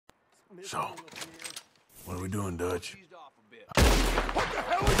So, what are we doing, Dutch? What the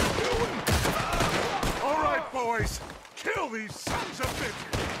hell are you doing? All right, boys. Kill these sons of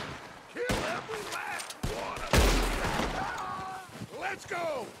bitches. Kill every last one of them. Let's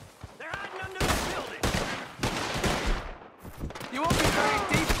go. They're hiding under the building. You won't be very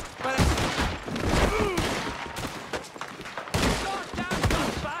deep, but start down from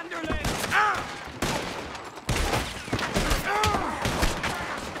Vanderland.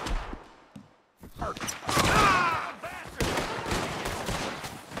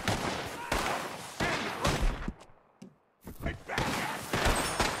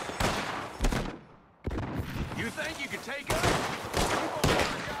 You think you could take us?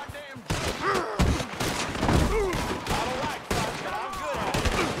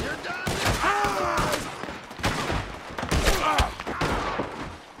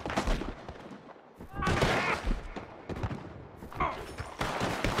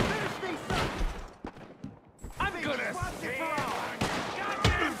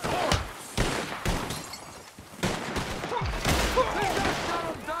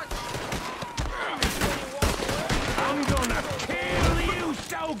 I'm gonna kill you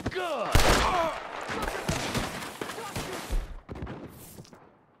so good!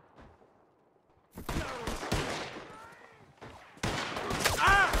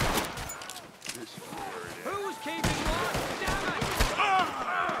 Who's keeping watch? Damn it!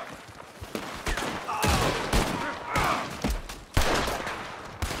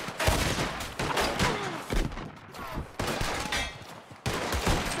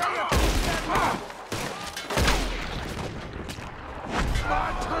 My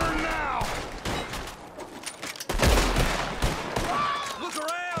turn now. Look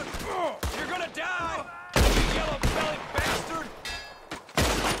around! You're gonna die! You yellow-bellied bastard!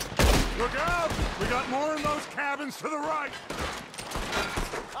 Look out! We got more in those cabins to the right.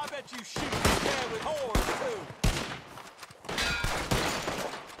 I bet you shoot this man with horns, too!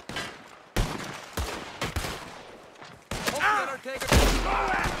 Hope you better take a...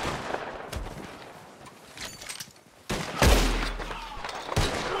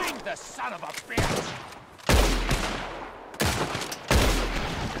 Swing, the son of a bitch!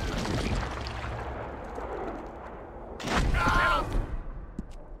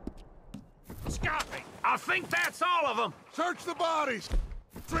 Scotty, I think that's all of them. Search the bodies.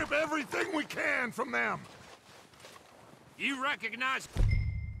 Strip everything we can from them. You recognize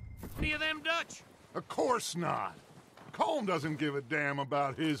any of them, Dutch? Of course not. Colm doesn't give a damn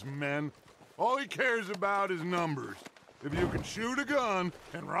about his men. All he cares about is numbers. If you can shoot a gun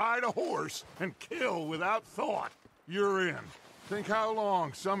and ride a horse and kill without thought, you're in. Think how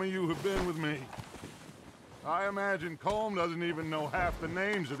long some of you have been with me. I imagine Colm doesn't even know half the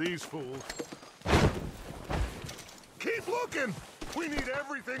names of these fools. Keep looking! We need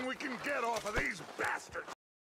everything we can get